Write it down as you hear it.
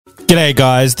G'day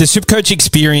guys, the Supercoach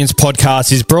Experience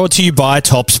podcast is brought to you by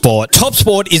TopSport.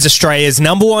 TopSport is Australia's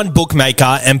 #1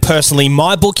 bookmaker and personally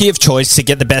my bookie of choice to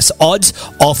get the best odds,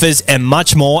 offers and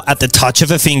much more at the touch of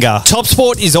a finger.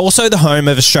 TopSport is also the home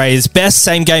of Australia's best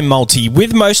same-game multi.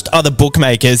 With most other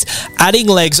bookmakers, adding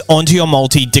legs onto your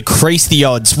multi decrease the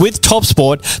odds. With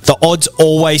TopSport, the odds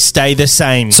always stay the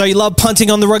same. So you love punting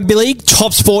on the rugby league?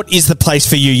 TopSport is the place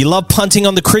for you. You love punting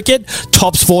on the cricket?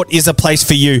 TopSport is the place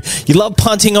for you. You love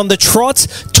punting on the trots?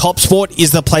 TopSport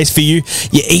is the place for you.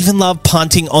 You even love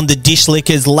punting on the dish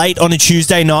lickers late on a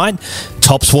Tuesday night?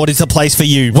 TopSport is the place for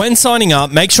you. When signing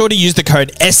up, make sure to use the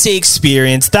code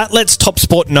SCEXPERIENCE. That lets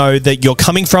TopSport know that you're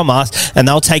coming from us and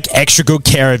they'll take extra good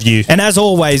care of you. And as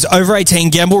always, over 18,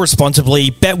 gamble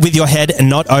responsibly, bet with your head and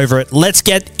not over it. Let's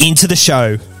get into the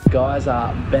show. Guys,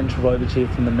 Ben Trbojevic here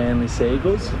from the Manly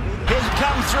Seagulls. Here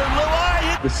comes through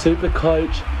Luai. The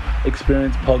Supercoach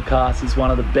Experience podcast is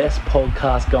one of the best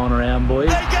podcasts going around, boys.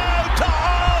 They go,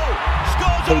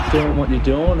 Tahoe! Scores Keep doing what you're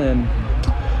doing, and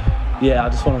yeah, I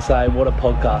just want to say, what a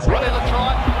podcast.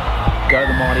 Go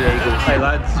the Mighty Eagles. Hey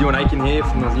lads, Ewan Aiken here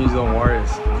from the New Zealand Warriors.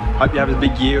 Hope you have a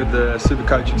big year with the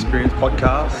Supercoach Experience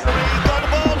podcast. Got the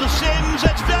ball to Sims,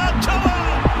 it's down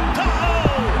Tahoe!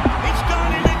 Tahoe! It's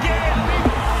gone in again!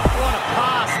 What a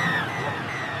pass!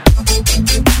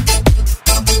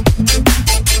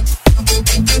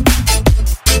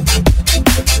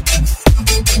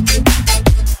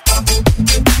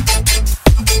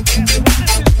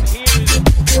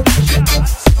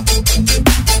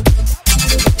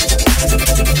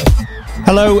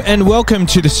 Hello and welcome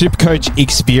to the Supercoach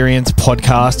Experience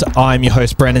podcast. I'm your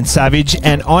host, Brandon Savage,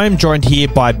 and I'm joined here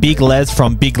by Big Les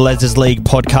from Big Les's League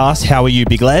podcast. How are you,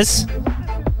 Big Les?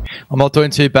 I'm not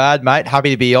doing too bad, mate. Happy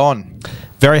to be on.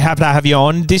 Very happy to have you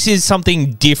on. This is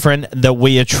something different that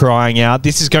we are trying out.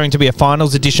 This is going to be a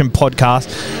finals edition podcast.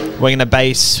 We're going to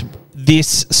base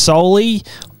this solely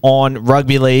on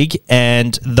rugby league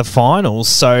and the finals.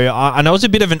 So I know it's a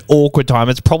bit of an awkward time.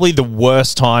 It's probably the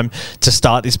worst time to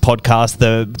start this podcast,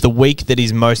 the week that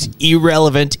is most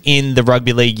irrelevant in the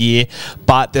rugby league year,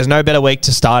 but there's no better week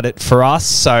to start it for us.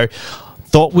 So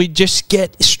thought we'd just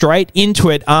get straight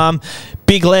into it.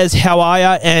 Big Les, how are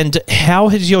you? And how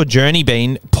has your journey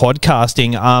been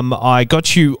podcasting? I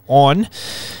got you on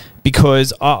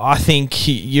because I think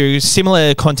you're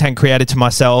similar content creator to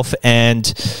myself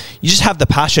and you just have the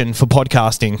passion for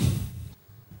podcasting.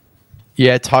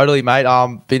 Yeah, totally, mate.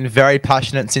 Been very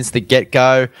passionate since the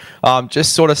get-go.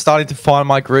 Just sort of starting to find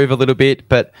my groove a little bit,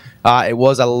 but it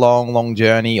was a long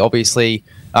journey. Obviously,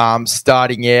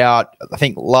 starting out, I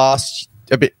think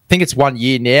it's 1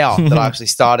 year now that I actually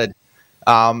started.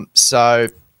 So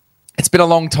it's been a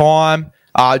long time.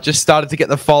 Just started to get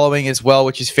the following as well,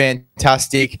 which is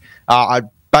fantastic. I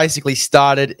basically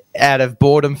started out of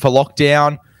boredom for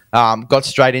lockdown, got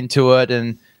straight into it,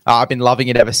 and I've been loving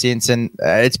it ever since. And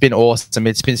it's been awesome.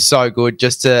 It's been so good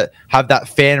just to have that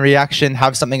fan reaction,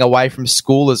 have something away from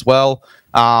school as well.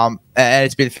 And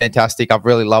it's been fantastic. I've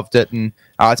really loved it. And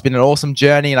it's been an awesome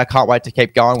journey, and I can't wait to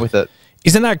keep going with it.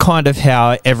 Isn't that kind of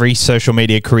how every social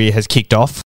media career has kicked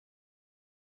off?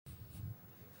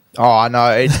 Oh, I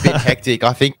know. It's been hectic.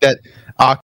 I think that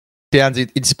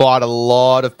lockdowns inspired a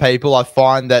lot of people. I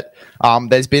find that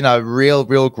there's been a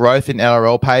real growth in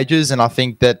NRL pages, and I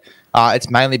think that it's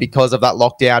mainly because of that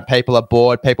lockdown. People are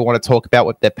bored. People want to talk about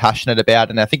what they're passionate about,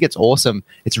 and I think it's awesome.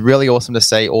 It's really awesome to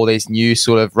see all these new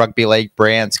sort of rugby league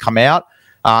brands come out,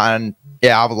 and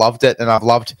yeah, I've loved it, and I've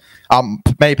loved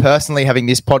me personally having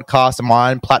this podcast on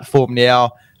my own platform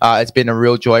now. It's been a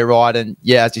real joyride, and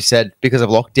yeah, as you said, because of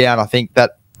lockdown, I think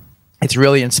that it's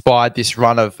really inspired this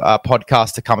run of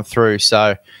podcasts to come through.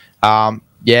 So,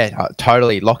 yeah,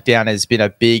 totally. Lockdown has been a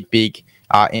big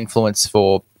influence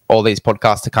for all these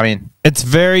podcasts to come in. It's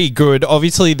very good.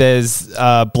 Obviously, there's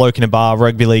Bloke in a Bar,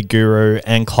 Rugby League Guru,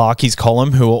 and Clarkie's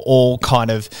Column, who are all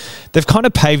they've kind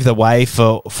of paved the way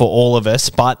for all of us,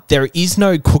 but there is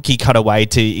no cookie cutter way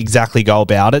to exactly go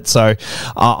about it. So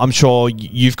I'm sure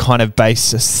you've kind of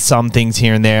based some things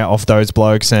here and there off those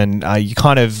blokes, and you're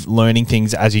kind of learning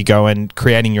things as you go and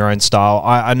creating your own style.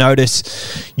 I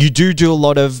notice you do a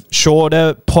lot of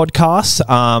shorter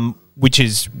podcasts, which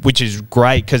is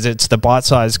great because it's the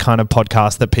bite-sized kind of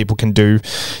podcast that people can do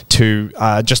to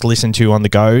just listen to on the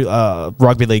go.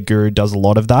 Rugby League Guru does a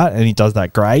lot of that, and he does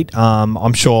that great.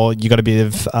 I'm sure you got a bit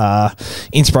of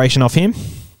inspiration off him.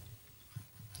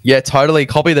 Yeah, totally.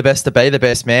 Copy the best to be the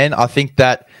best, man. I think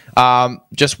that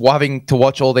just having to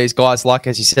watch all these guys, like,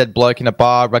 as you said, Bloke in a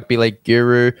Bar, Rugby League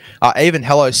Guru, even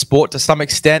Hello Sport to some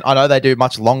extent. I know they do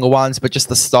much longer ones, but just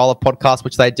the style of podcast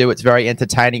which they do, it's very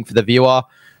entertaining for the viewer.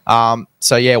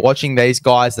 So yeah, watching these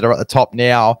guys that are at the top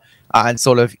now and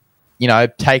sort of,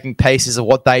 taking pieces of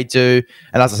what they do,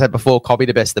 and as I said before, copy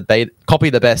the best to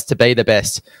be the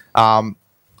best.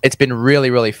 It's been really,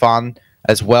 really fun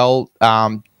as well.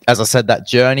 As I said, that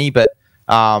journey, but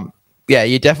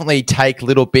you definitely take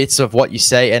little bits of what you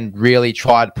see and really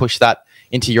try to push that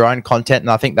into your own content. And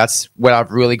I think that's where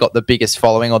I've really got the biggest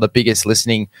following or the biggest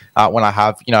listening, when I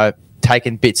have,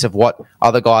 taken bits of what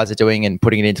other guys are doing and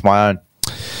putting it into my own.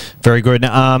 Very good.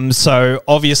 So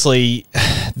obviously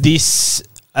this,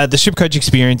 the Supercoach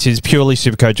experience is purely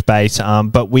Supercoach based,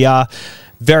 but we are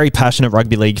very passionate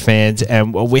rugby league fans,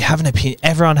 and we have an opinion.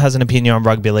 Everyone has an opinion on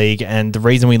rugby league, and the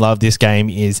reason we love this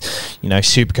game is,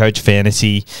 Supercoach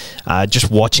fantasy. Just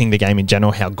watching the game in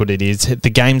general, how good it is. The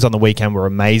games on the weekend were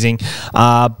amazing,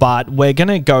 but we're going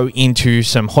to go into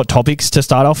some hot topics to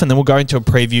start off, and then we'll go into a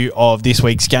preview of this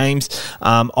week's games.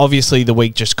 Obviously, the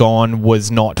week just gone was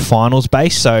not finals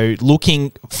based, so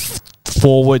looking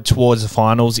forward towards the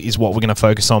finals is what we're going to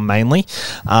focus on mainly,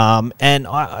 and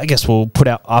I guess we'll put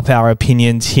up our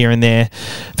opinions here and there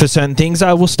for certain things.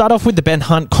 We'll start off with the Ben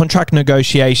Hunt contract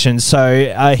negotiations.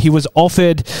 So he was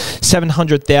offered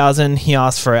 $700,000. He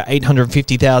asked for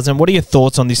 $850,000. What are your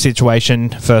thoughts on this situation?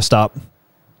 First up.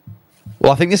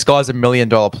 Well, I think this guy's $1 million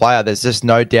player. There's just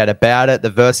no doubt about it.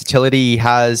 The versatility he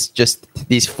has, just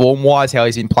this form-wise, how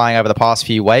he's been playing over the past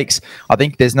few weeks. I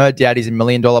think there's no doubt he's $1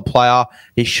 million player.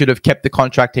 He should have kept the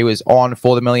contract he was on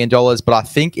for the $1 million, but I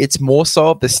think it's more so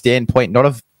of the standpoint, not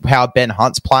of how Ben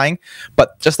Hunt's playing,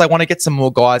 but just they want to get some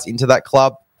more guys into that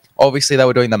club. Obviously, they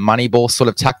were doing the money ball sort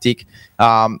of tactic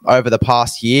over the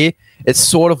past year. It's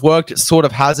sort of worked, it sort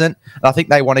of hasn't. And I think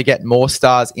they want to get more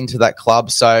stars into that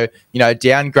club. So,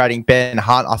 downgrading Ben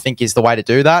Hunt, I think, is the way to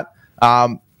do that.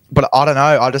 But I don't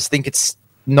know. I just think it's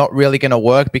not really going to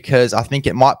work, because I think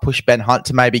it might push Ben Hunt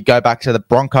to maybe go back to the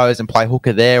Broncos and play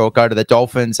hooker there, or go to the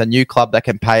Dolphins, a new club that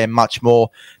can pay him much more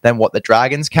than what the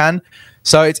Dragons can.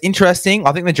 So it's interesting.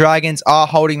 I think the Dragons are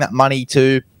holding that money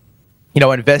to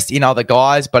invest in other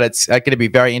guys, but it's going to be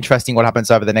very interesting what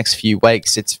happens over the next few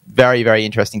weeks. It's very, very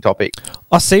interesting topic.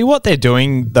 I see what they're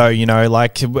doing, though.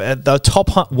 Like the top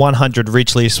 100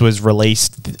 rich list was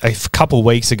released a couple of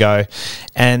weeks ago,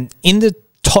 and in the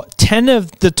top 10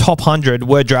 of the top 100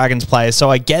 were Dragons players. So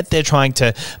I get they're trying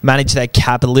to manage their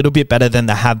cap a little bit better than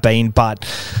they have been, but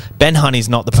Ben Hunt is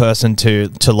not the person to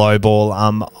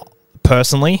lowball.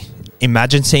 Personally,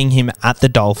 imagine seeing him at the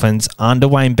Dolphins under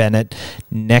Wayne Bennett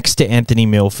next to Anthony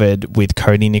Milford with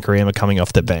Cody Nikorima coming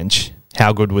off the bench.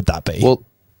 How good would that be? Well,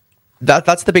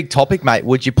 that's the big topic, mate.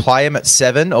 Would you play him at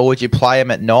 7 or would you play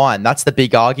him at 9? That's the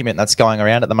big argument that's going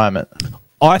around at the moment.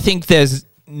 I think there's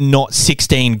not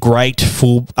 16 great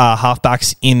full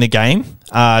halfbacks in the game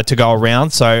to go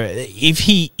around. So if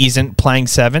he isn't playing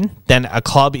 7, then a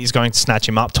club is going to snatch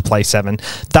him up to play 7.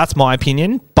 That's my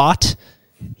opinion, but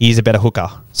he's a better hooker.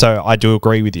 So I do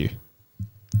agree with you.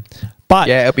 But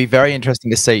yeah, it'll be very interesting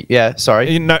to see. Yeah,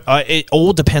 sorry. It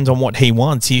all depends on what he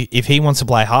wants. If he wants to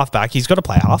play halfback, he's got to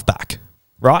play halfback,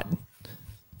 right?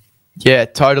 Yeah,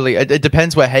 totally. It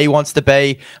depends where he wants to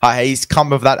be. He's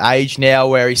come of that age now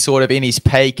where he's sort of in his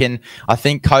peak, and I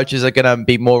think coaches are going to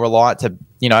be more reliant to,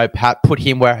 put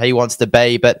him where he wants to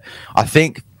be. But I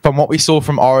think from what we saw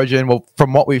from Origin, well,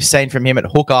 from what we've seen from him at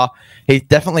hooker, he's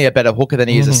definitely a better hooker than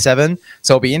he is a 7.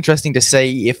 So it'll be interesting to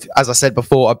see if, as I said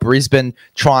before, a Brisbane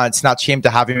try and snatch him to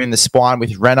have him in the spine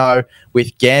with Renault,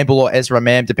 with Gamble or Ezra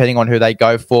Mam, depending on who they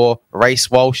go for.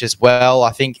 Reece Walsh as well. I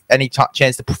think any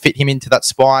chance to fit him into that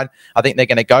spine, I think they're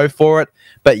going to go for it.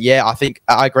 But yeah, I think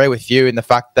I agree with you in the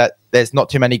fact that there's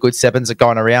not too many good 7s that are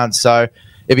going around. So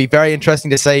it'll be very interesting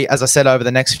to see, as I said, over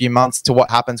the next few months to what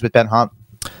happens with Ben Hunt.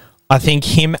 I think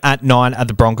him at 9 at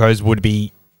the Broncos would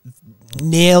be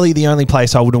nearly the only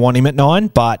place I would want him at 9,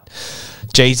 but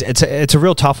geez, it's a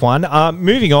real tough one.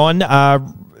 Moving on,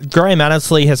 Graham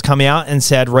Annesley has come out and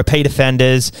said repeat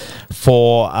offenders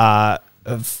for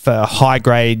high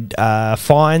grade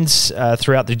fines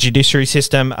throughout the judiciary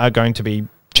system are going to be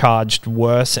charged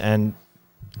worse and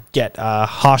get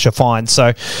harsher fines.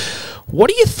 So what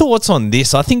are your thoughts on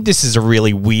this? I think this is a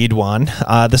really weird one.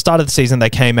 The start of the season, they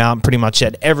came out and pretty much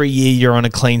said every year you're on a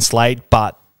clean slate,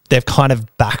 but they've kind of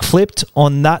backflipped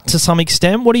on that to some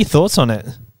extent. What are your thoughts on it?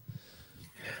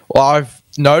 Well, I've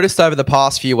noticed over the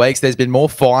past few weeks there's been more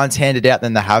fines handed out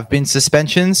than there have been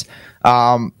suspensions.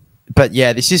 But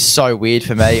yeah, this is so weird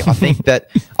for me. I think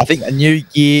a new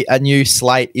year, a new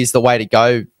slate is the way to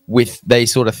go with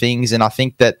these sort of things. And I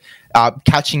think that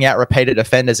catching out repeated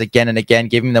offenders again and again,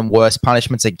 giving them worse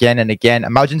punishments again and again.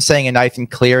 Imagine seeing a Nathan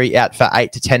Cleary out for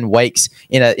 8 to 10 weeks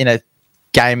in a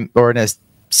game or in a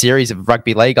series of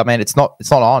rugby league. I mean, it's not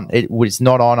on. It's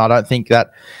not on. I don't think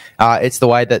that it's the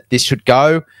way that this should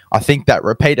go. I think that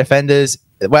repeat offenders,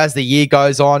 as the year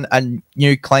goes on, a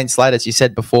new clean slate, as you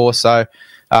said before. So,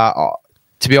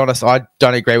 to be honest, I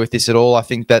don't agree with this at all. I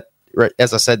think that,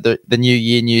 as I said, the new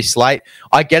year, new slate.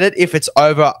 I get it if it's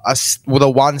over with a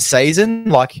one season.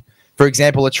 Like, for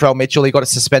example, Latrell Mitchell, he got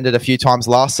suspended a few times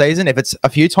last season. If it's a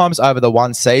few times over the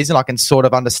one season, I can sort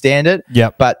of understand it.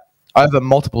 Yep. But over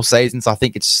multiple seasons, I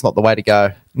think it's just not the way to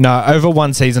go. No, over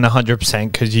one season,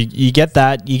 100%, because you get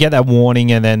that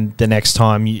warning, and then the next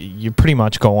time you're pretty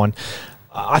much gone.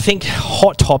 I think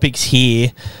hot topics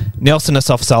here: Nelson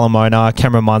Asafa-Solomona,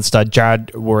 Cameron Munster,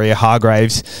 Jared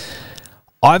Warrior-Hargreaves.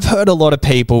 I've heard a lot of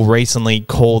people recently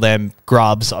call them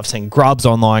grubs. I've seen grubs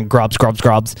online, grubs.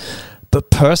 But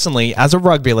personally, as a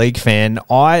rugby league fan,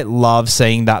 I love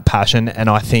seeing that passion, and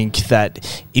I think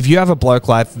that if you have a bloke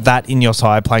like that in your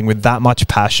side playing with that much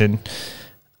passion,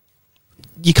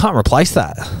 you can't replace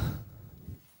that.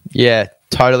 Yeah,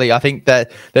 totally. I think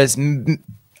that there's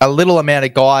a little amount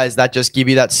of guys that just give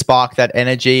you that spark, that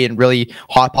energy, and really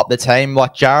hype up the team,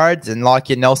 like Jared's and like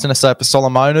your Nelson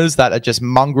Asafa-Solomonas that are just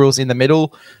mongrels in the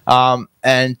middle.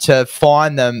 And to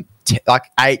find them like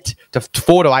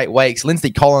 4 to 8 weeks.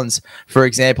 Lindsay Collins, for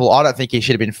example, I don't think he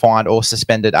should have been fined or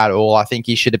suspended at all. I think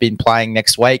he should have been playing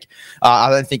next week. I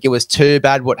don't think it was too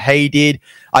bad what he did.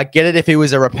 I get it if he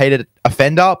was a repeated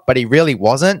offender, but he really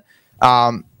wasn't.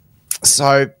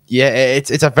 So, yeah,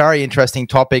 it's a very interesting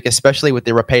topic, especially with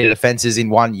the repeated offences in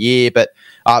 1 year. But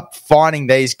finding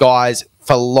these guys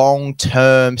for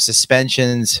long-term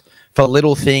suspensions for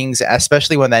little things,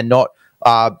 especially when they're not,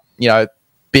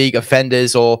 big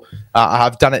offenders or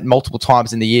have done it multiple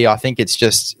times in the year, I think it's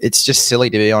just silly,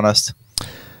 to be honest.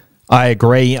 I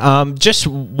agree. Just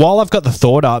while I've got the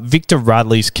thought up, Victor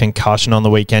Radley's concussion on the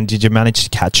weekend, did you manage to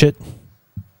catch it?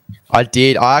 I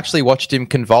did. I actually watched him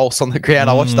convulse on the ground.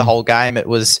 I watched the whole game. It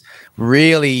was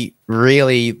really,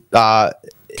 really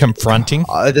confronting.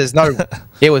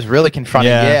 It was really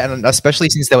confronting. Yeah, and especially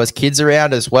since there was kids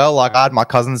around as well. Like, I had my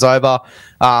cousins over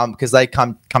because they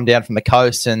come down from the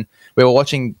coast, and we were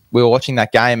watching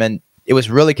that game, and it was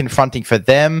really confronting for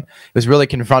them. It was really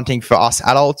confronting for us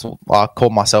adults. Well, I call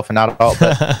myself an adult,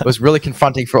 but it was really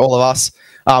confronting for all of us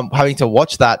having to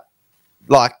watch that.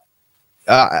 Like,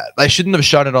 they shouldn't have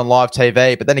shown it on live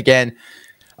TV. But then again,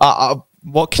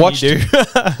 what can you do?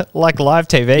 Like live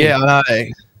TV?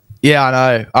 Yeah,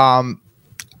 I know.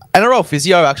 NRL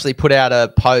Physio actually put out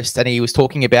a post, and he was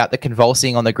talking about the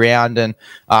convulsing on the ground and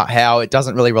how it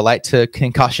doesn't really relate to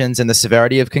concussions and the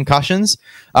severity of concussions.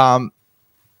 I'm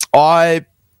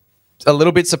a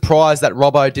little bit surprised that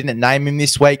Robbo didn't name him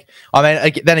this week. I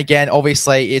mean, then again,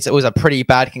 obviously, it was a pretty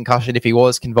bad concussion if he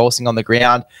was convulsing on the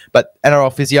ground. But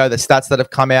NRL Physio, the stats that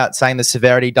have come out saying the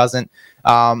severity doesn't,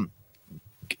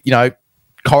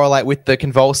 correlate with the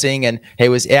convulsing, and he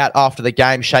was out after the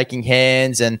game shaking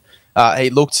hands, and he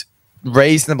looked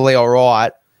reasonably all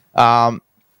right.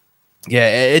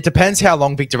 It depends how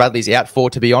long Victor Radley's out for,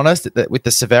 to be honest, with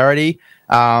the severity.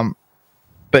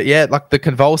 But yeah, like the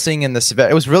convulsing and the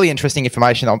severity, it was really interesting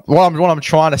information. What I'm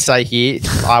trying to say here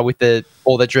with the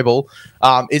dribble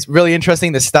is really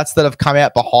interesting. The stats that have come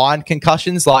out behind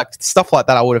concussions, like stuff like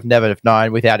that, I would have never have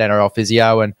known without NRL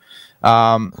Physio. And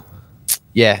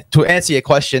to answer your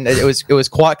question, it was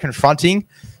quite confronting.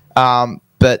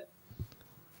 But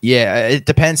yeah, it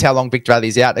depends how long Victor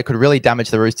Radley's out. It could really damage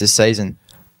the Roosters' season.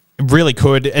 It really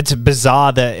could. It's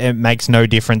bizarre that it makes no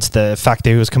difference, the fact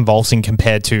that he was convulsing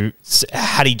compared to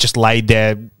had he just laid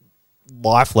there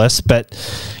lifeless. But,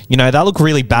 that looked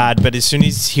really bad. But as soon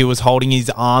as he was holding his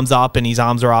arms up and his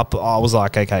arms are up, I was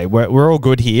like, okay, we're all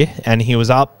good here. And he was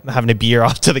up having a beer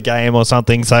after the game or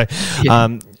something. So,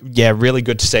 really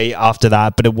good to see after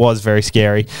that. But it was very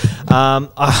scary.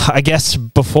 I guess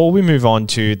before we move on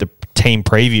to the team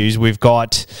previews, we've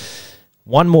got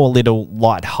one more little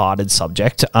light-hearted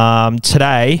subject.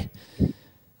 Today,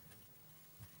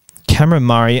 Cameron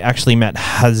Murray actually met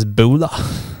Hasbulla,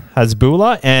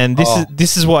 and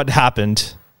this is what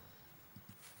happened.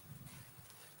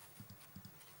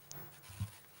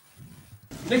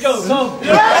 Nico, come.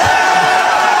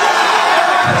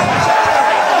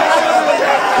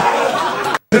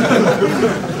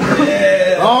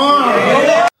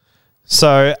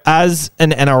 So, as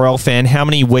an NRL fan, how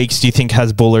many weeks do you think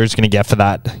Hasbulla is going to get for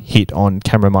that hit on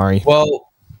Cameron Murray? Well,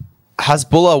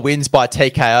 Hasbulla wins by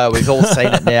TKO. We've all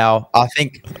seen it now. I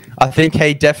think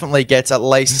he definitely gets at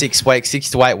least 6 weeks,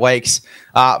 6 to 8 weeks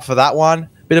for that one.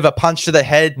 Bit of a punch to the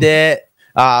head there.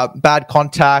 Bad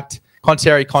contact,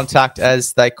 contrary contact,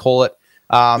 as they call it.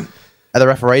 The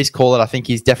referees call it. I think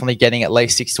he's definitely getting at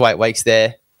least 6 to 8 weeks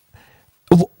there.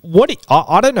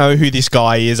 I don't know who this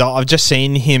guy is. I've just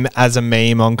seen him as a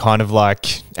meme on kind of like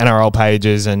NRL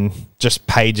pages and just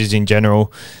pages in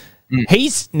general.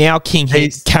 He's now king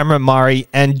hit Cameron Murray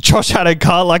and Josh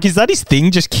Adokar. Like, is that his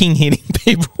thing? Just king hitting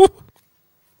people?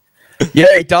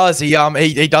 Yeah, he does.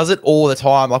 He does it all the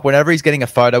time. Like, whenever he's getting a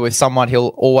photo with someone,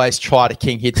 he'll always try to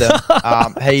king hit them.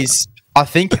 I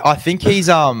think he's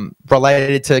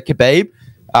related to Khabib.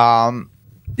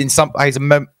 He's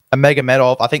a Mega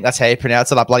Medov. I think that's how you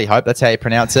pronounce it. I bloody hope that's how you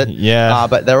pronounce it. Yeah.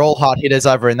 But they're all hard hitters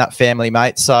over in that family,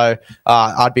 mate. So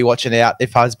I'd be watching out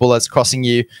if Hasbullah's crossing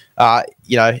you,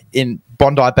 in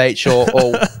Bondi Beach or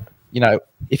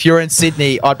if you're in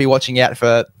Sydney, I'd be watching out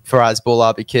for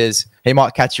Hasbullah because he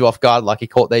might catch you off guard like he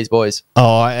caught these boys.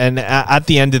 Oh, and at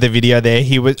the end of the video there,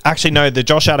 the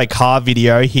Josh Adokar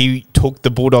video, he took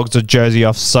the Bulldogs jersey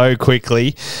off so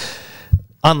quickly.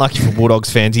 Unlucky for Bulldogs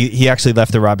fans, he actually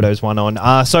left the Rabbitohs one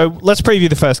on. So let's preview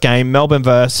the first game, Melbourne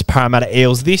versus Parramatta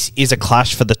Eels. This is a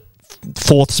clash for the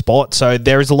fourth spot, so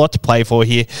there is a lot to play for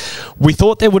here. We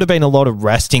thought there would have been a lot of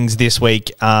restings this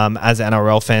week as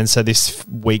NRL fans, so this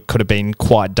week could have been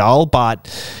quite dull, but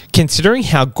considering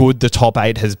how good the top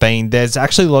 8 has been, there's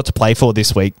actually a lot to play for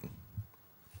this week.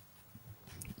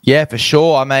 Yeah, for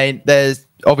sure. I mean,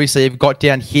 obviously, you've got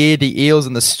down here the Eels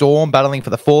and the Storm battling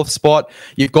for the 4th spot.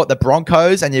 You've got the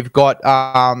Broncos and you've got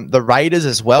the Raiders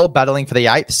as well battling for the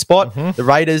 8th spot. Mm-hmm. The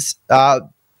Raiders,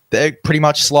 they're pretty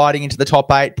much sliding into the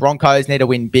top 8. Broncos need to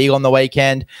win big on the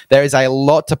weekend. There is a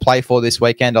lot to play for this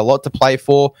weekend, a lot to play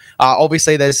for.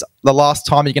 Obviously, there's the last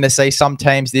time you're going to see some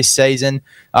teams this season,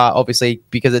 obviously,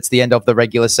 because it's the end of the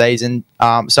regular season.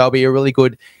 So it'll be a really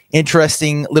good,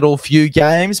 interesting little few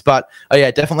games. But,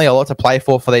 definitely a lot to play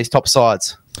for these top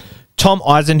sides. Tom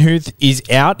Eisenhuth is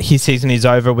out. His season is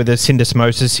over with a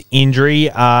syndesmosis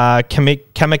injury.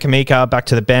 Kamika back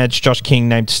to the bench. Josh King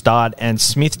named to start and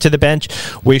Smith to the bench.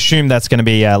 We assume that's going to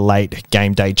be a late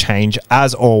game day change.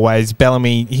 As always,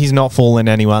 Bellamy, he's not fooling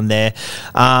anyone there.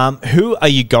 Who are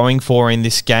you going for in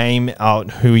this game?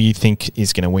 Who you think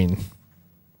is going to win?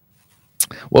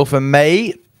 Well, for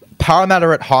me, Parramatta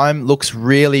at home looks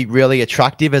really, really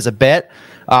attractive as a bet.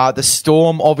 The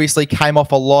Storm obviously came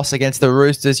off a loss against the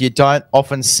Roosters. You don't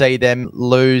often see them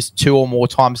lose 2 or more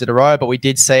times in a row, but we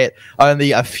did see it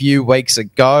only a few weeks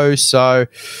ago. So,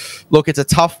 look, it's a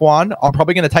tough one. I'm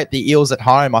probably going to take the Eels at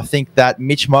home. I think that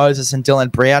Mitch Moses and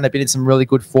Dylan Brown have been in some really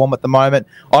good form at the moment.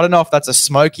 I don't know if that's a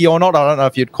smoky or not. I don't know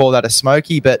if you'd call that a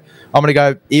smoky, but I'm going to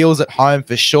go Eels at home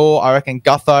for sure. I reckon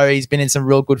Gutho, he's been in some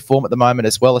real good form at the moment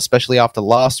as well, especially after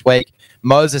last week.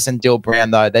 Moses and Dill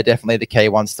Brown, though, they're definitely the key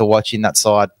ones to watch in that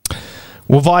side.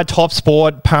 Well, via Top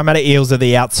Sport, Parramatta Eels are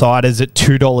the outsiders at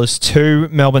 $2.02.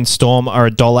 Melbourne Storm are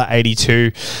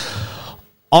 $1.82.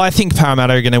 I think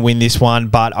Parramatta are going to win this one,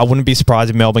 but I wouldn't be surprised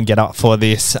if Melbourne get up for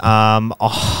this.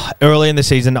 Early in the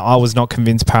season, I was not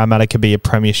convinced Parramatta could be a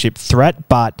premiership threat,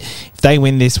 but if they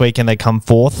win this week and they come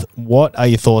 4th, what are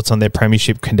your thoughts on their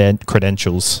premiership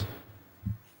credentials?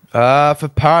 For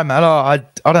Parramatta,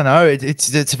 I don't know.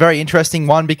 It's a very interesting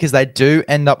one because they do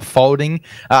end up folding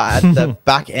at the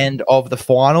back end of the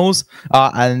finals,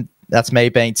 and that's me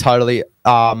being totally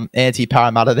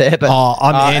anti-Parramatta there. But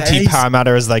I'm anti-Parramatta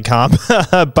as they come.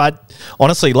 But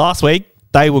honestly, last week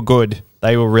they were good.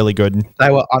 They were really good. They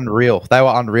were unreal.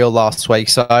 Last week.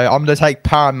 So I'm going to take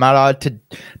Parramatta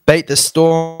to beat the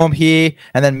Storm here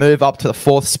and then move up to the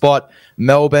 4th spot.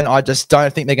 Melbourne, I just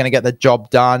don't think they're going to get the job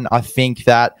done. I think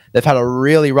that they've had a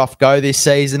really rough go this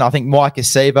season. I think Mike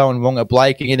Acevo and Wonga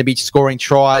Blake are going to be scoring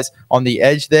tries on the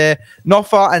edge there.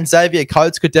 Noffa and Xavier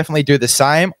Coates could definitely do the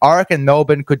same. I reckon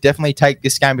Melbourne could definitely take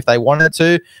this game if they wanted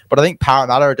to, but I think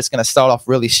Parramatta are just going to start off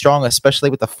really strong, especially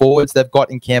with the forwards they've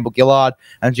got in Campbell Gillard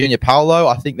and Junior Paulo.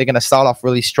 I think they're going to start off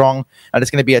really strong, and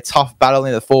it's going to be a tough battle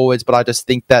in the forwards, but I just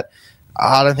think that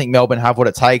I don't think Melbourne have what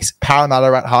it takes.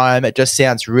 Parramatta at home, it just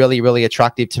sounds really, really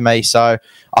attractive to me. So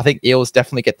I think Eels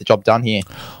definitely get the job done here.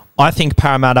 I think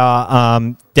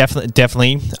Parramatta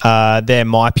definitely they're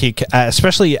my pick,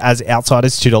 especially as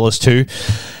outsiders, $2.02.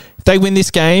 If they win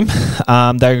this game,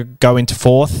 they go into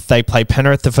 4th. They play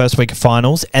Penrith the first week of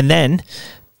finals, and then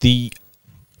the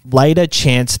later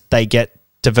chance they get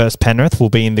to versus Penrith will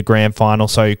be in the grand final.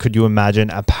 So could you imagine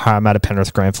a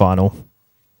Parramatta-Penrith grand final?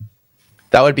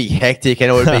 That would be hectic, and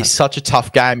it would be such a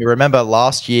tough game. You remember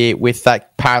last year with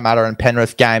that Parramatta and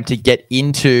Penrith game to get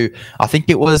into, I think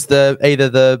it was either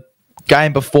the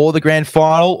game before the grand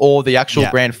final or the actual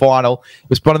grand final. It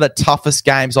was one of the toughest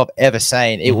games I've ever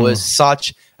seen. It was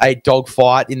such a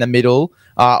dogfight in the middle.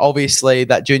 Obviously,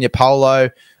 that Junior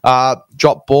Paulo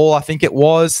drop ball, I think it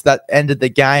was, that ended the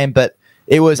game, but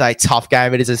it was a tough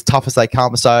game. It is as tough as they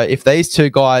come. So if these two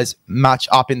guys match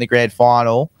up in the grand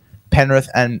final, Penrith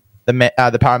and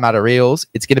the Parramatta Eels,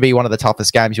 it's going to be one of the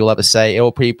toughest games you'll ever see. It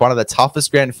will be one of the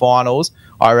toughest grand finals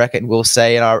I reckon we'll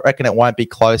see, and I reckon it won't be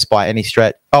close by any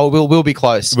stretch. Oh, we'll be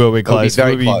close. We'll be close.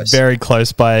 We'll be close. Very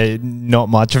close by not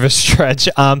much of a stretch.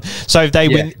 So if they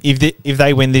win, if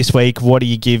they win this week, what do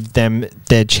you give them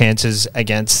their chances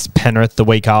against Penrith the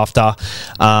week after?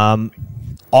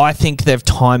 I think they've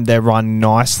timed their run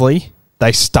nicely.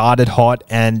 They started hot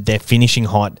and they're finishing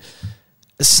hot.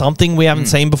 Something we haven't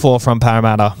seen before from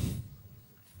Parramatta.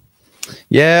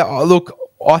 Yeah, look,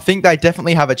 I think they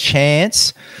definitely have a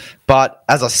chance. But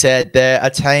as I said, they're a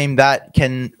team that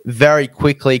can very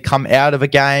quickly come out of a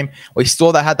game. We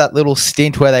saw they had that little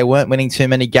stint where they weren't winning too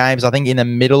many games, I think, in the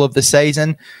middle of the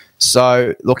season.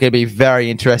 So, look, it'll be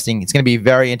very interesting. It's going to be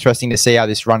very interesting to see how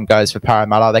this run goes for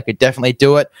Parramatta. They could definitely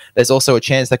do it. There's also a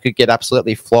chance they could get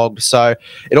absolutely flogged. So,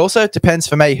 it also depends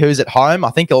for me who's at home. I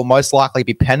think it'll most likely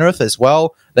be Penrith as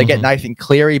well. They get Nathan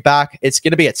Cleary back. It's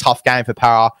going to be a tough game for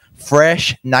Parra.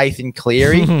 Fresh Nathan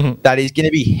Cleary. That is going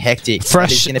to be hectic.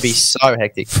 That is going to be so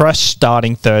hectic. Fresh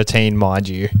starting 13, mind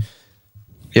you.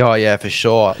 Oh, yeah, for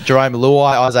sure. Jerome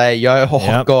Luai, Isaiah Yeo.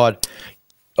 Oh, God.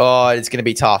 Oh, it's going to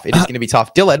be tough. It is going to be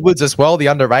tough. Dill Edwards as well, the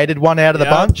underrated one out of the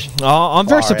bunch. Oh, I'm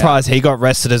very surprised he got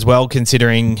rested as well,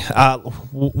 considering...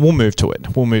 we'll move to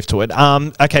it.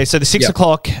 Okay, so the 6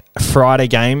 o'clock Friday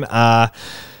game,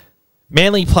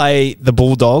 Manly play the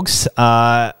Bulldogs.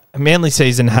 Manly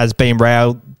season has been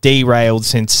derailed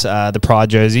since the Pride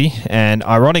jersey, and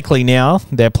ironically now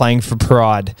they're playing for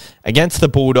Pride against the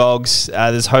Bulldogs.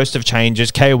 There's a host of changes.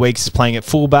 Ko Weeks is playing at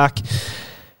fullback.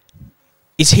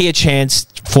 Is he a chance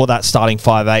for that starting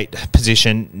 5'8"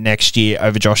 position next year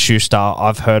over Josh Schuster?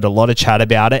 I've heard a lot of chat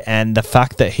about it, and the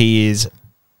fact that he is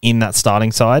in that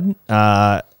starting side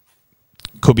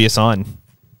could be a sign.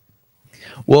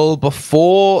 Well,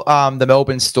 before the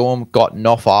Melbourne Storm got an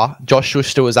offer, Josh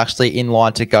Schuster was actually in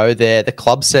line to go there. The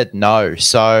club said no.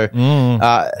 So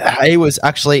he was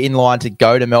actually in line to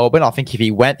go to Melbourne. I think if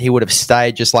he went, he would have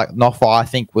stayed, just like Noffa, I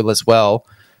think, will as well.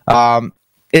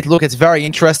 It's very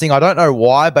interesting. I don't know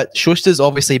why, but Schuster's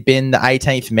obviously been the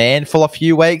 18th man for a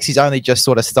few weeks. He's only just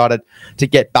sort of started to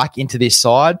get back into this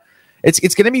side.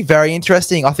 It's going to be very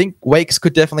interesting. I think Weeks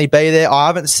could definitely be there. I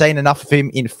haven't seen enough of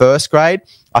him in first grade.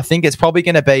 I think it's probably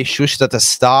going to be Schuster to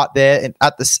start there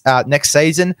at the next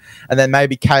season, and then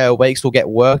maybe Ko Weeks will get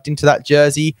worked into that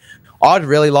jersey. I'd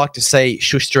really like to see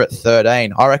Schuster at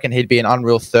 13. I reckon he'd be an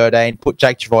unreal 13. Put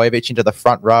Jake Trbojevic into the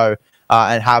front row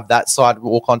and have that side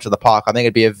walk onto the park. I think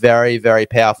it'd be a very, very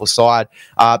powerful side.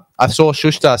 I saw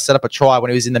Schuster set up a try when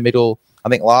he was in the middle, I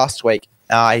think last week.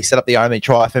 He set up the only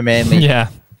try for Manly. Yeah.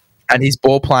 And his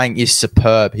ball playing is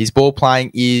superb.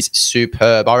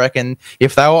 I reckon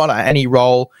if they were on any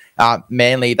roll,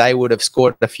 Manly, they would have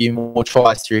scored a few more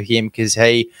tries through him because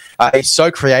he's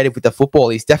so creative with the football.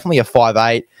 He's definitely a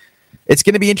 5'8". It's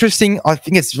going to be interesting. I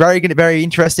think it's very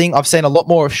interesting. I've seen a lot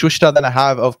more of Schuster than I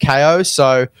have of Ko.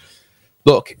 So,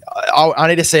 look, I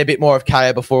need to see a bit more of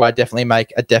Ko before I definitely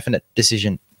make a definite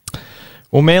decision.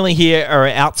 Well, Manly here are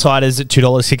outsiders at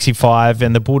 $2.65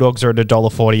 and the Bulldogs are at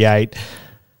 $1.48.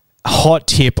 Hot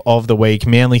tip of the week,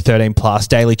 Manly 13+,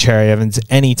 Daly Cherry Evans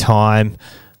anytime.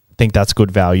 I think that's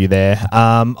good value there.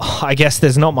 I guess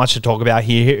there's not much to talk about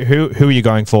here. Who are you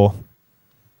going for?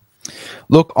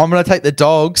 Look, I'm going to take the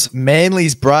Dogs.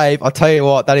 Manly's brave. I'll tell you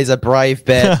what, that is a brave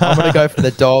bet. I'm going to go for the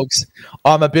Dogs.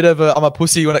 I'm a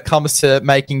pussy when it comes to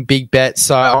making big bets,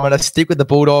 so I'm going to stick with the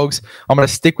Bulldogs. I'm going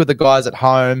to stick with the guys at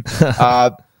home.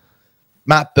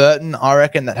 Matt Burton, I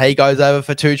reckon that he goes over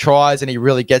for 2 tries and he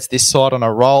really gets this side on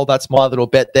a roll. That's my little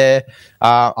bet there.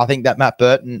 I think that Matt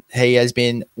Burton, he has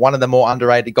been one of the more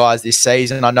underrated guys this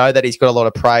season. I know that he's got a lot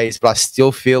of praise, but I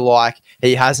still feel like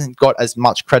he hasn't got as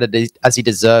much credit as he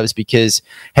deserves because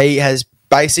he has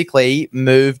basically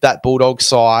moved that Bulldog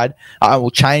side and will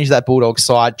change that Bulldog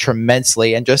side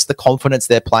tremendously. And just the confidence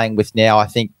they're playing with now, I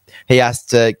think he has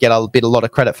to get a lot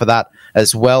of credit for that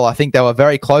as well. I think they were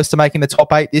very close to making the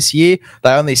top 8 this year.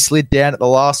 They only slid down at the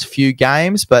last few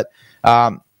games, but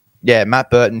Matt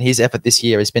Burton, his effort this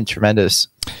year has been tremendous.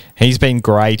 He's been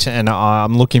great, and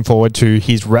I'm looking forward to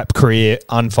his rep career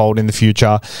unfold in the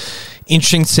future.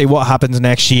 Interesting to see what happens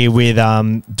next year with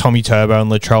Tommy Turbo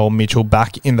and Latrell Mitchell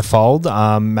back in the fold.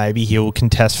 Maybe he'll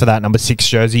contest for that number 6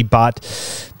 jersey, but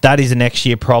that is a next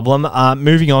year problem.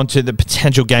 Moving on to the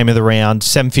potential game of the round,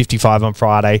 7:55 on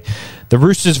Friday. The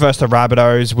Roosters versus the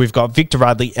Rabbitohs. We've got Victor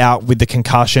Radley out with the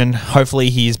concussion. Hopefully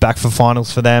he is back for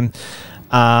finals for them.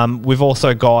 We've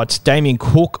also got Damien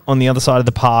Cook on the other side of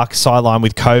the park, sideline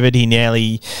with COVID. He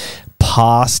nearly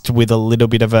passed with a little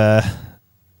bit of a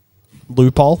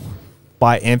loophole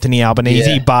by Anthony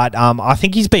Albanese, Yeah. but I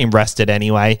think he's been rested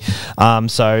anyway.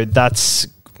 So that's,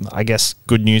 I guess,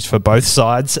 good news for both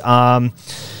sides. And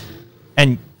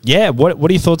yeah, what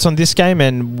are your thoughts on this game,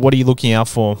 and what are you looking out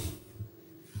for?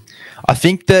 I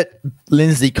think that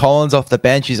Lindsay Collins off the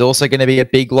bench is also going to be a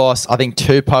big loss. I think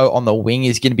Tupou on the wing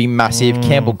is going to be massive.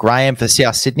 Campbell Graham for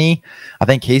South Sydney, I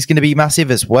think he's going to be massive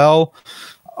as well.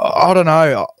 I don't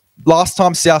know. Last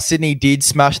time South Sydney did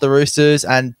smash the Roosters,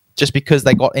 and just because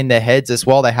they got in their heads as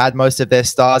well, they had most of their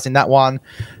stars in that one.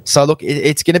 So look,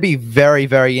 it's going to be very,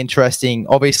 very interesting.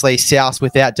 Obviously, South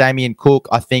without Damien Cook,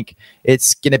 I think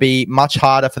it's going to be much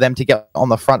harder for them to get on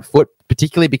the front foot,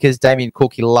 particularly because Damien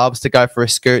Cook, he loves to go for a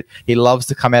scoot. He loves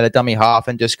to come out of dummy half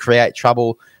and just create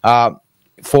trouble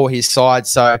for his side.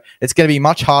 So it's going to be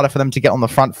much harder for them to get on the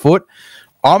front foot.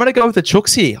 I'm going to go with the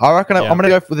Chooks here. I reckon I'm going to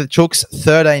go with the Chooks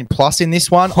 13 plus in this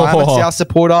one. I'm a South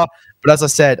supporter, but as I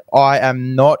said, I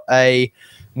am not a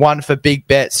one for big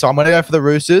bets. So I'm going to go for the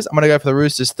Roosters. I'm going to go for the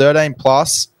Roosters 13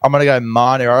 plus. I'm going to go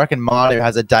Manu. I reckon Manu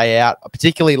has a day out,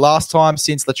 particularly last time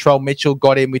since Latrell Mitchell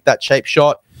got in with that cheap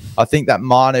shot. I think that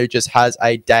Manu just has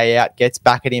a day out, gets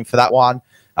back at him for that one.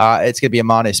 It's going to be a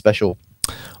Manu special.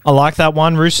 I like that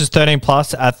one. Roosters 13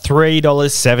 plus at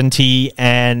 $3.70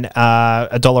 and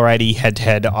 $1.80 head to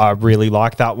head. I really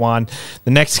like that one.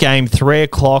 The next game, 3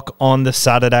 o'clock on the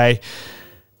Saturday.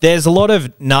 There's a lot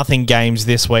of nothing games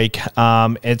this week.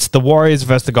 It's the Warriors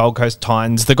versus the Gold Coast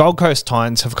Titans. The Gold Coast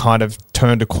Titans have kind of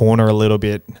turned a corner a little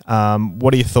bit.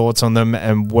 What are your thoughts on them,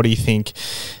 and what do you think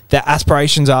their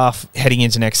aspirations are heading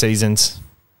into next seasons?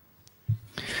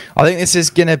 I think this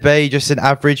is going to be just an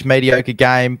average, mediocre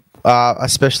game,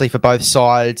 especially for both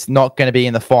sides. Not going to be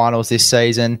in the finals this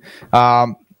season.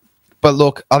 But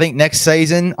look, I think next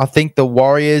season, I think the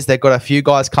Warriors, they've got a few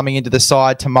guys coming into the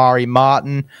side. Tamari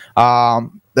Martin.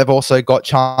 They've also got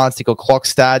Chance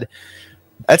Nickel-Klokstad.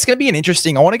 It's going to be an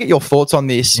interesting... I want to get your thoughts on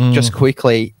this just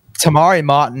quickly. Tamari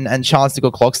Martin and Chance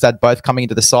Nickel-Klokstad both coming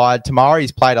into the side.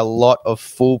 Tamari's played a lot of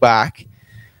fullback.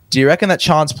 Do you reckon that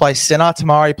Chance plays centre,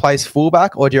 Tamari plays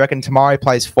fullback, or do you reckon Tamari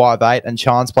plays 5'8" and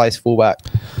Chance plays fullback?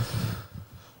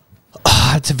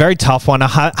 It's a very tough one.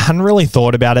 I hadn't really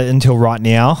thought about it until right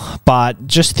now, but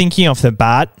just thinking off the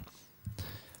bat,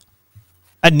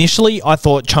 initially I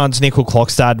thought Chance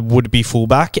Nickel-Klokstad would be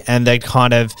fullback, and they'd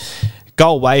kind of go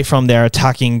away from their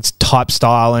attacking type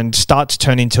style and start to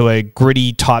turn into a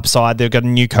gritty type side. They've got a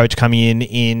new coach coming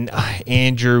in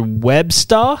Andrew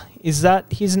Webster. Is that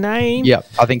his name? Yeah,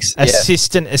 I think so.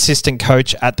 Assistant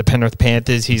coach at the Penrith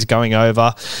Panthers. He's going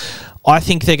over. I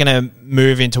think they're going to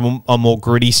move into a more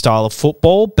gritty style of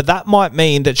football, but that might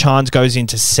mean that Chance goes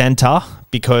into centre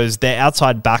because their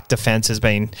outside back defence has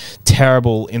been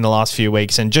terrible in the last few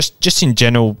weeks, and just in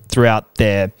general throughout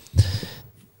their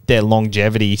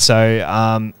longevity.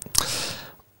 So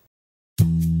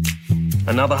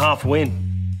another half win.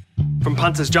 From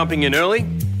punters jumping in early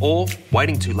or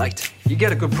waiting too late. You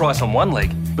get a good price on one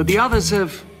leg, but the others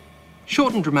have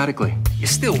shortened dramatically. You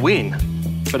still win,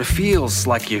 but it feels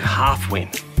like you half win.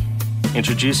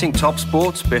 Introducing Top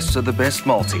Sport's Best of the Best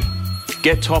multi.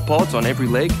 Get top odds on every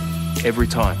leg, every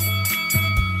time.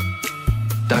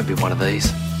 Don't be one of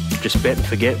these. Just bet and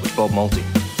forget with Bob Multi.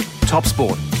 Top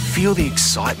Sport. Feel the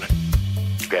excitement.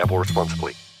 Gamble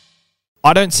responsibly.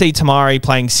 I don't see Tamari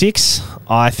playing 6.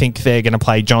 I think they're going to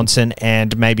play Johnson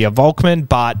and maybe a Volkman,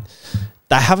 but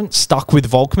they haven't stuck with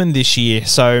Volkman this year.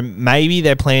 So maybe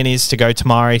their plan is to go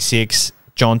Tamari 6,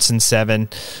 Johnson 7.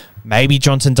 Maybe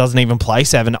Johnson doesn't even play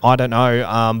 7. I don't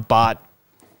know. But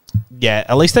yeah,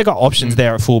 at least they've got options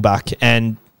there at fullback,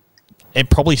 and it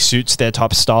probably suits their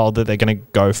type of style that they're going to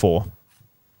go for.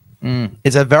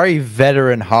 It's a very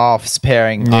veteran halves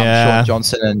pairing, Sean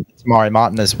Johnson and Tamari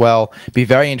Martin as well. Be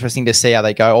very interesting to see how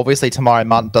they go. Obviously, Tamari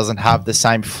Martin doesn't have the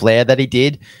same flair that he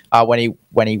did when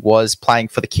he was playing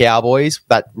for the Cowboys.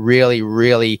 That really,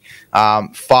 really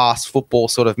fast football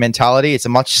sort of mentality. It's a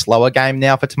much slower game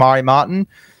now for Tamari Martin.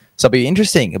 So it'll be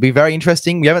interesting. It'll be very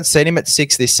interesting. We haven't seen him at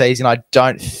 6 this season, I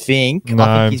don't think. No.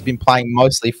 I think he's been playing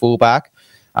mostly fullback.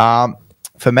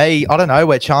 For me, I don't know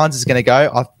where Chance is going to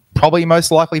go. Probably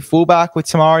most likely fullback with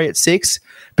Tamari at 6,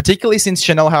 particularly since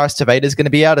Chanel Harris-Tavita is going to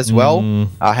be out as well.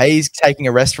 He's taking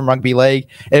a rest from rugby league.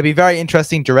 It'll be very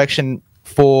interesting direction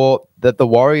for the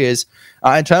Warriors.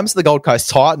 In terms of the Gold Coast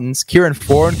Titans, Kieran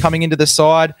Foran coming into the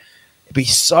side. It'd be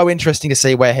so interesting to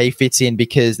see where he fits in,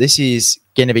 because this is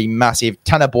going to be massive.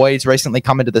 Tanner Boyd's recently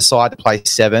come into the side to play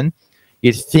 7.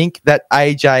 You'd think that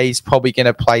AJ's probably going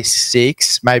to play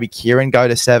 6, maybe Kieran go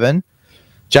to 7.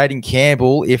 Jaden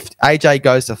Campbell, if AJ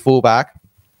goes to fullback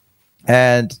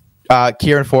and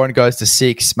Kieran Foran goes to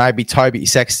 6, maybe Toby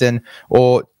Sexton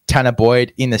or Tanner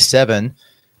Boyd in the 7,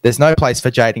 there's no place for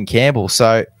Jaden Campbell.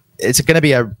 So it's going to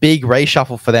be a big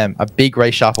reshuffle for them, a big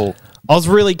reshuffle. I was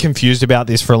really confused about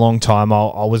this for a long time.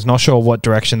 I was not sure what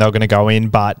direction they were going to go in,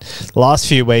 but last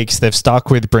few weeks they've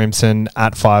stuck with Brimson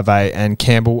at 5'8" and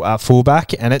Campbell at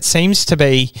fullback, and it seems to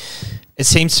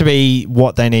be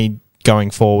what they need going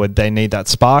forward. They need that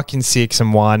spark in 6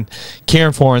 and 1.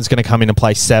 Kieran Foran's going to come in and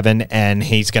play 7, and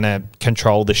he's going to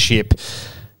control the ship.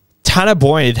 Tanner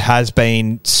Boyd has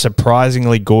been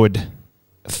surprisingly good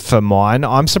for mine.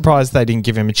 I'm surprised they didn't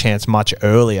give him a chance much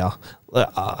earlier.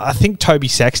 I think Toby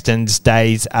Sexton's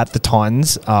days at the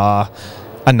Titans are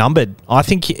numbered. I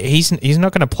think he's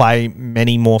not going to play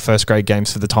many more first grade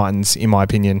games for the Titans, in my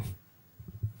opinion.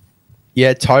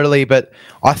 Yeah, totally. But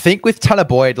I think with Tanner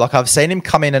Boyd, like I've seen him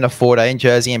come in a 14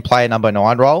 jersey and play a number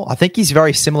 9 role. I think he's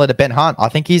very similar to Ben Hunt. I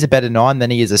think he's a better 9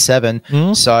 than he is a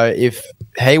 7. So if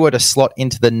he were to slot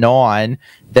into the 9,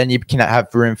 then you can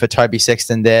have room for Toby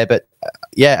Sexton there. But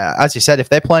yeah, as you said, if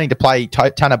they're planning to play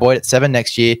Tanner Boyd at 7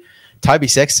 next year, Toby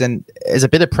Sexton, there's a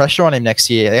bit of pressure on him next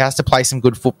year. He has to play some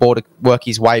good football to work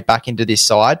his way back into this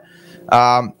side.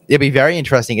 It'll be very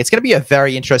interesting. It's going to be a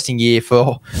very interesting year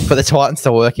for the Titans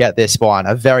to work out their spine.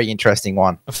 A very interesting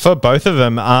one. For both of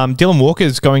them. Dylan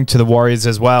Walker's going to the Warriors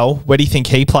as well. Where do you think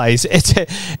he plays?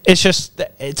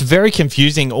 It's very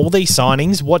confusing. All these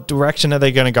signings, what direction are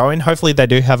they going to go in? Hopefully they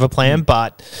do have a plan,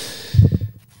 but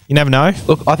you never know.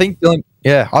 Look, I think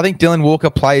Dylan Walker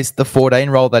plays the 14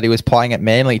 role that he was playing at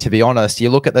Manly, to be honest. You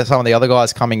look at some of the other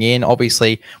guys coming in.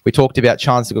 Obviously, we talked about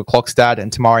Charnze-Klokstad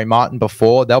and Tamari Martin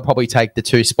before. They'll probably take the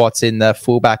 2 spots in the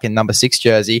fullback and number 6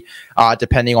 jersey,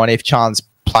 depending on if Charnze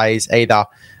plays either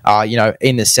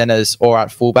in the centres or at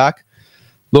fullback.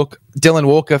 Look, Dylan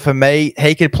Walker, for me,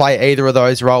 he could play either of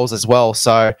those roles as well.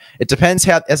 So it depends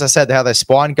how their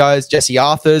spine goes. Jesse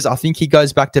Arthurs, I think he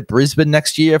goes back to Brisbane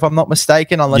next year, if I'm not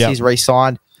mistaken, unless he's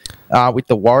re-signed with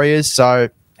the Warriors. So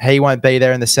he won't be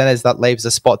there in the centres. That leaves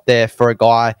a spot there for a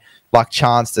guy like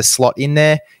Charnze to slot in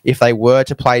there if they were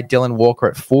to play Dylan Walker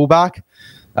at fullback.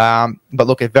 But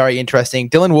look, it's very interesting.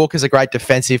 Dylan Walker's a great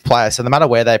defensive player, so no matter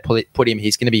where they put him,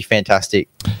 he's going to be fantastic.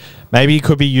 Maybe he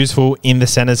could be useful in the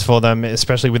centres for them,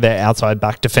 especially with their outside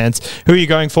back defence. Who are you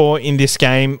going for in this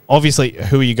game? Obviously,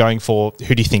 who are you going for?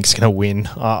 Who do you think is going to win?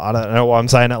 I don't know why I'm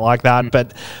saying it like that,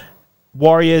 but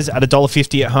Warriors at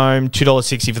 $1.50 at home,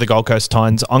 $2.60 for the Gold Coast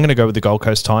Titans. I'm going to go with the Gold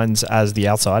Coast Titans as the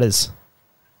outsiders.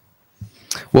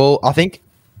 Well, I think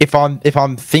if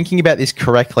I'm thinking about this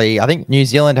correctly, I think New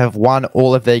Zealand have won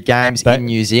all of their games in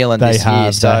New Zealand this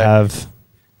year. So they have.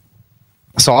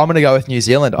 So I'm going to go with New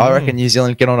Zealand. I reckon New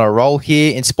Zealand get on a roll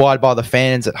here, inspired by the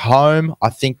fans at home. I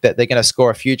think that they're going to score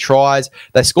a few tries.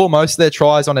 They score most of their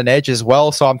tries on an edge as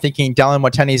well. So I'm thinking Dallin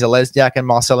Watene-Zelezniak and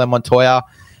Marcelo Montoya,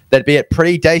 they'd be at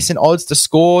pretty decent odds to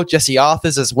score. Jesse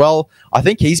Arthurs as well. I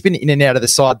think he's been in and out of the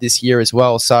side this year as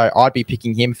well. So I'd be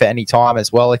picking him for any time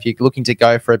as well. If you're looking to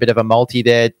go for a bit of a multi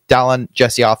there, Dallin,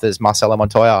 Jesse Arthurs, Marcelo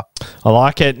Montoya. I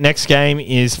like it. Next game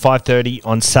is 5:30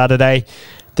 on Saturday.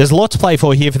 There's a lot to play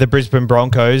for here for the Brisbane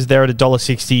Broncos. They're at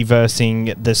 $1.60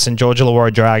 versus the St. George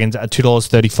Illawarra Dragons at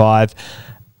 $2.35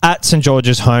 at St.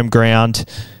 George's home ground.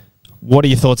 What are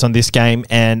your thoughts on this game,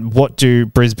 and what do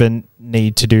Brisbane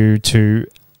need to do to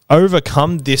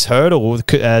overcome this hurdle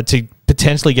to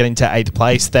potentially get into 8th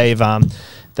place?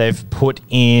 They've put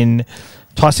in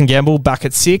Tyson Gamble back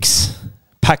at 6.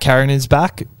 Pat Carrigan is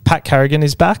back.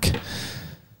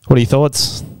 What are your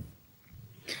thoughts?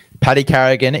 Paddy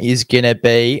Carrigan is going to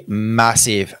be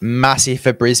massive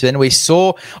for Brisbane.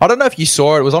 I don't know if you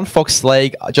saw it was on Fox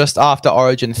League just after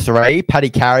Origin 3, Paddy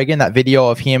Carrigan, that video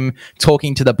of him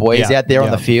talking to the boys out there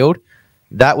on the field.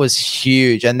 That was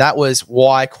huge, and that was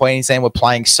why Queensland were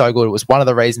playing so good. It was one of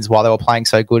the reasons why they were playing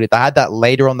so good. They had that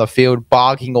leader on the field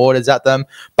barking orders at them,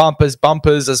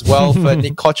 bumpers as well for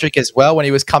Nick Kotrick as well when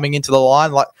he was coming into the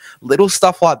line. Like little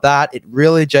stuff like that, it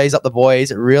really jays up the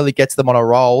boys. It really gets them on a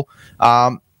roll.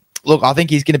 Look, I think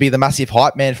he's going to be the massive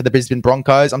hype man for the Brisbane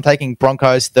Broncos. I'm taking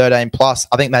Broncos 13+.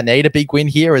 I think they need a big win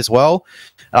here as well.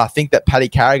 And I think that Paddy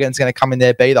Carrigan's going to come in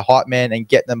there, be the hype man, and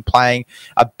get them playing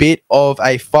a bit of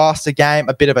a faster game,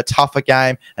 a bit of a tougher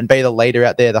game, and be the leader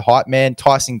out there, the hype man.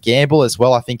 Tyson Gamble as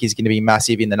well, I think he's going to be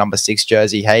massive in the number 6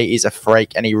 jersey. He is a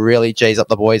freak, and he really G's up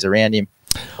the boys around him.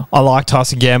 I like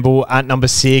Tyson Gamble at number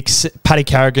 6. Paddy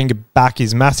Carrigan back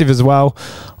is massive as well.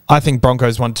 I think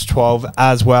Broncos 1-12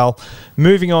 as well.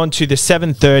 Moving on to the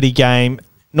 7:30 game.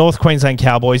 North Queensland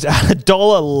Cowboys at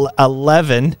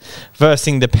 $1.11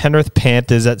 versus the Penrith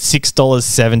Panthers at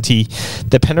 $6.70.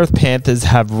 The Penrith Panthers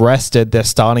have rested their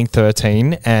starting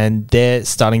 13, and their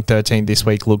starting 13 this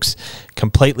week looks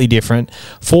completely different.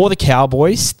 For the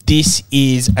Cowboys, this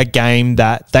is a game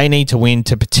that they need to win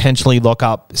to potentially lock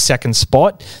up second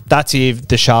spot. That's if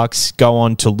the Sharks go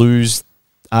on to lose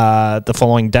the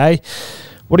following day.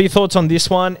 What are your thoughts on this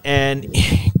one? And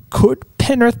could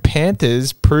Penrith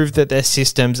Panthers prove that their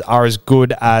systems are as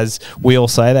good as we all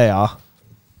say they are?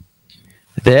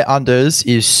 Their unders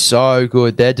is so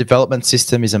good. Their development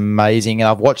system is amazing. And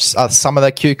I've watched some of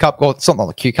the Q Cup, well, it's not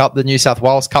the Q Cup, the New South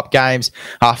Wales Cup games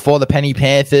for the Penny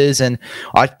Panthers. And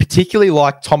I particularly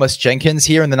like Thomas Jenkins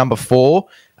here in the number 4.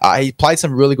 He played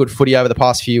some really good footy over the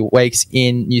past few weeks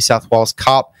in New South Wales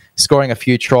Cup, scoring a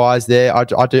few tries there. I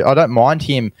don't mind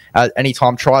him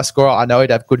anytime try scorer. I know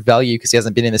he'd have good value because he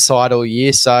hasn't been in the side all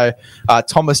year. So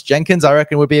Thomas Jenkins, I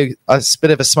reckon, would be a bit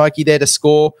of a smoky there to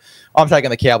score. I'm taking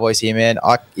the Cowboys here, man.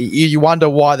 You wonder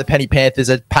why the Penny Panthers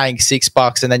are paying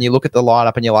 $6, and then you look at the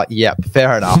lineup and you're like, yep,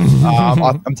 fair enough.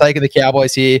 I'm taking the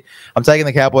Cowboys here. I'm taking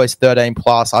the Cowboys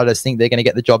 13+. I just think they're going to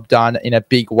get the job done in a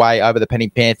big way over the Penny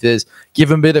Panthers. Give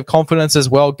them a bit of confidence as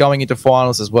well going into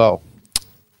finals as well.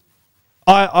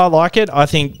 I like it. I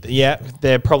think,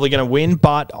 they're probably going to win,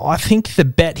 but I think the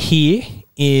bet here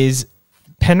is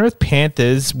Penrith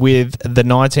Panthers with the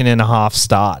 19.5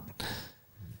 start.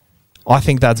 I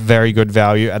think that's very good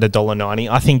value at $1.90.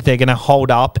 I think they're going to hold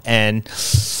up, and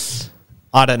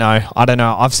I don't know.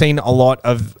 I've seen a lot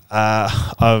of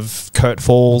Kurt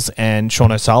Falls and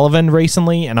Sean O'Sullivan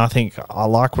recently, and I think I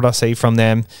like what I see from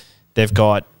them. They've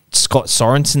got Scott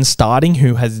Sorensen starting,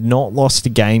 who has not lost a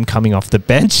game coming off the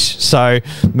bench. So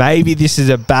maybe this is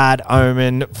a bad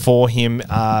omen for him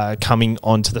coming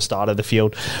onto the start of the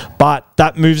field. But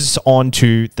that moves us on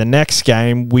to the next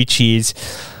game, which is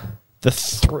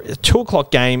the 2 o'clock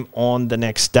game on the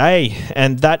next day.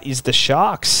 And that is the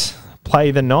Sharks play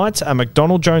the Knights at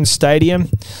McDonald Jones Stadium.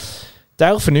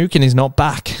 Dale Finucane is not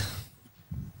back.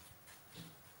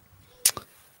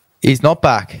 He's not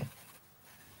back.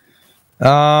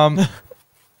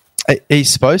 He's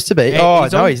supposed to be.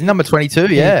 He's number 22.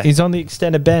 Yeah, he's on the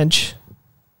extended bench.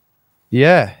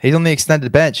 Yeah, he's on the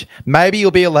extended bench. Maybe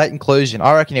he'll be a late inclusion.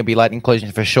 I reckon he'll be late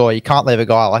inclusion for sure. You can't leave a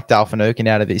guy like Dale Finucane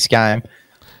out of this game.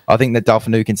 I think that Dale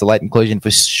Finucane's a late inclusion for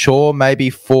sure.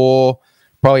 Maybe for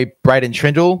probably Braden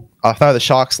Trindle. I know the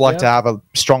Sharks like to have a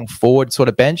strong forward sort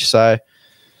of bench, so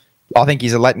I think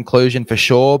he's a late inclusion for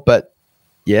sure. But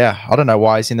yeah, I don't know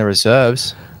why he's in the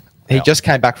reserves. He just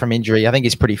came back from injury. I think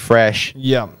he's pretty fresh.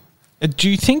 Yeah. Do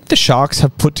you think the Sharks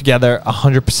have put together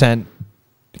 100%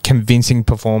 convincing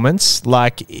performance?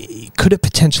 Like, could it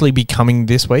potentially be coming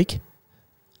this week?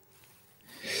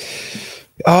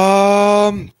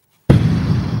 I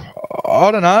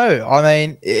don't know. I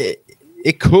mean,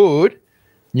 it could.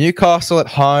 Newcastle at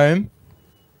home.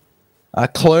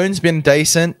 Clune's been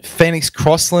decent. Phoenix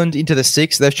Crossland into the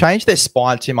 6. They've changed their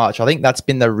spine too much. I think that's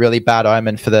been the really bad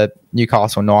omen for the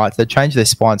Newcastle Knights. They've changed their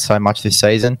spine so much this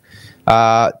season.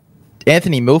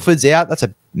 Anthony Milford's out. That's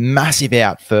a massive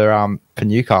out for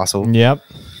Newcastle. Yep.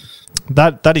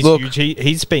 That is huge.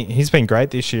 He's been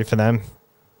great this year for them.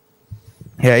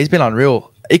 Yeah, he's been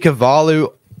unreal.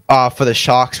 Ikavalu for the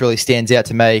Sharks really stands out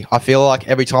to me. I feel like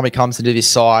every time he comes into this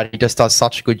side, he just does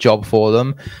such a good job for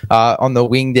them. On the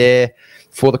wing there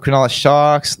for the Cronulla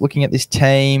Sharks, looking at this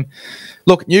team.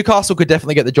 Look, Newcastle could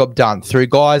definitely get the job done through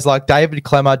guys like David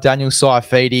Clemmer, Daniel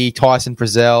Saifidi, Tyson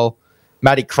Frizzell,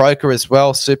 Matty Croker as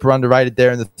well, super underrated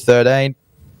there in the 13.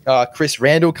 Chris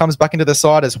Randall comes back into the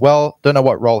side as well. Don't know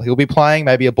what role he'll be playing.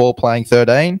 Maybe a ball playing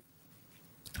 13.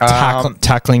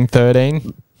 Tackling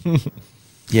 13.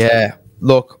 Yeah.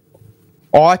 Look,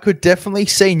 I could definitely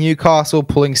see Newcastle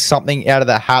pulling something out of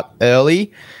the hat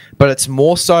early, but it's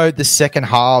more so the second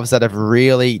halves that have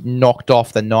really knocked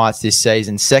off the Knights this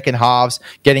season. Second halves,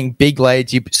 getting big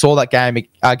leads. You saw that game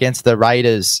against the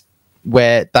Raiders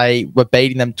where they were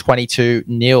beating them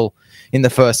 22-0 in the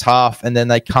first half, and then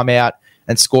they come out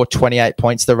and score 28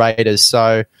 points, the Raiders.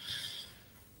 So,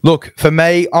 look, for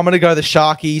me, I'm going to go the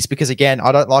Sharkies because, again,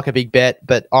 I don't like a big bet,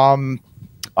 but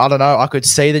I don't know. I could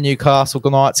see the Newcastle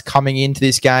Knights coming into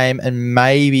this game and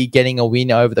maybe getting a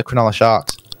win over the Cronulla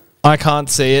Sharks. I can't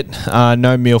see it.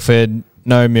 No Milford,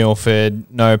 no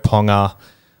Ponga.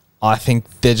 I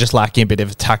think they're just lacking a bit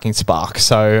of attacking spark.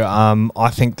 So I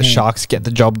think the Sharks get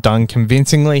the job done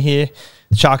convincingly here.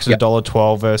 The Sharks are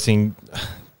 $1.12 versus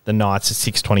the Knights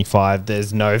at $6.25.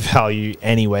 There's no value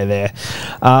anywhere there.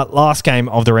 Last game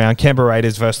of the round, Canberra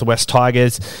Raiders versus the West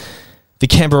Tigers. The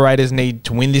Canberra Raiders need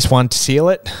to win this one to seal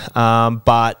it.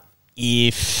 But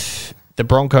if the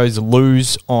Broncos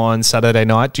lose on Saturday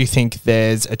night, do you think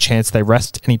there's a chance they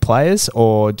rest any players,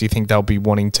 or do you think they'll be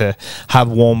wanting to have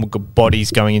warm bodies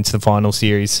going into the final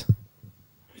series?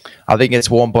 I think it's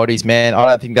warm bodies, man. I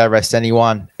don't think they rest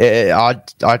anyone. I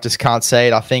just can't say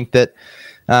it. I think that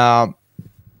I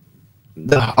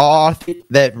think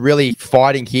they're really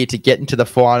fighting here to get into the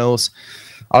finals.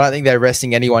 I don't think they're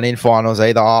resting anyone in finals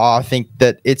either. I think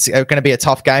that it's going to be a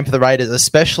tough game for the Raiders,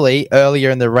 especially earlier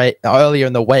in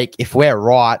the week. If we're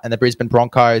right and the Brisbane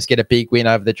Broncos get a big win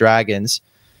over the Dragons,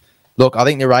 look, I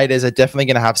think the Raiders are definitely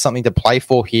going to have something to play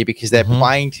for here because they're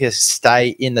playing to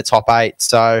stay in the top 8.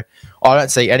 So I don't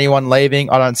see anyone leaving.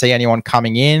 I don't see anyone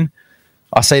coming in.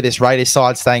 I see this Raiders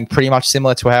side staying pretty much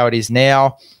similar to how it is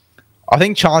now. I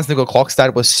think Charles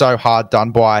Nickel-Clockstad was so hard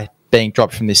done by being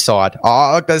dropped from this side.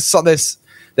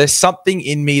 There's something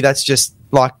in me that's just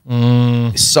like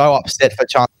so upset for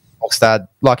Charles Nickel-Clockstad.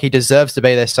 Like, he deserves to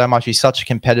be there so much. He's such a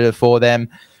competitor for them.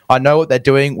 I know what they're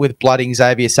doing with blooding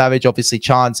Xavier Savage. Obviously,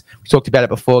 Chance, we talked about it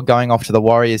before, going off to the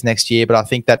Warriors next year, but I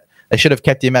think that they should have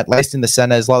kept him at least in the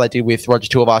centres like they did with Roger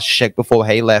Tuivasa-Sheck before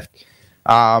he left.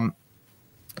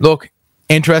 Look,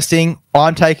 interesting.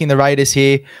 I'm taking the Raiders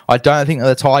here. I don't think that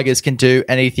the Tigers can do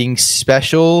anything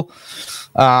special.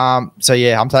 So,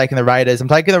 yeah, I'm taking the Raiders. I'm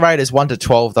taking the Raiders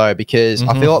 1-12, though, because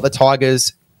I feel like the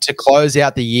Tigers, to close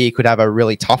out the year, could have a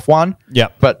really tough one.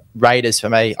 Yep. But Raiders, for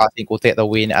me, I think will get the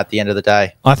win at the end of the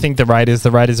day. I think the Raiders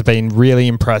have been really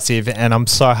impressive, and I'm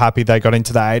so happy they got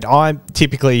into the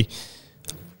 8.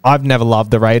 I've never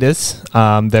loved the Raiders.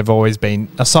 They've always been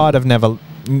a side I've never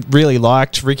really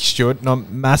liked. Ricky Stewart, not a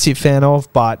massive fan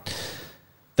of, but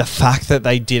the fact that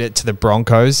they did it to the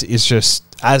Broncos is just,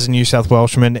 as a New South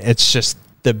Welshman, it's just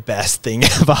the best thing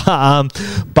ever.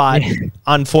 But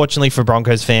unfortunately for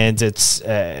Broncos fans,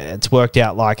 it's worked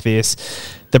out like this.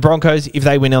 The Broncos, if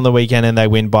they win on the weekend and they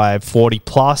win by 40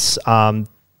 plus,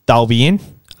 they'll be in.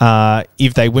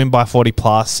 If they win by 40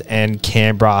 plus and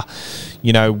Canberra,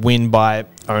 win by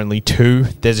only 2,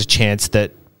 there's a chance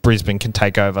that Brisbane can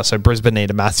take over. So Brisbane need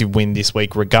a massive win this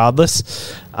week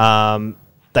regardless.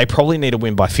 They probably need a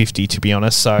win by 50, to be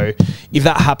honest. So if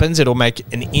that happens, it'll make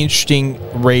an interesting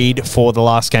read for the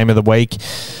last game of the week.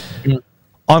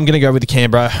 I'm going to go with the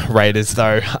Canberra Raiders,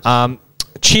 though.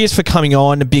 Cheers for coming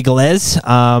on, Big Les.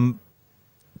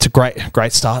 It's a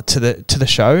great start to the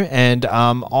show, and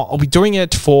I'll be doing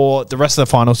it for the rest of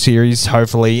the final series,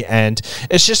 hopefully. And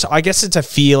it's just, I guess, it's a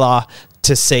feeler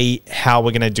to see how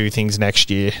we're going to do things next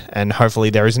year, and hopefully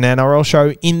there is an NRL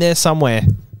show in there somewhere.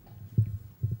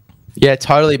 Yeah,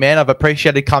 totally, man. I've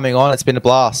appreciated coming on. It's been a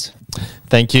blast.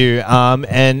 Thank you.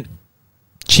 And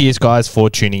cheers, guys, for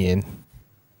tuning in.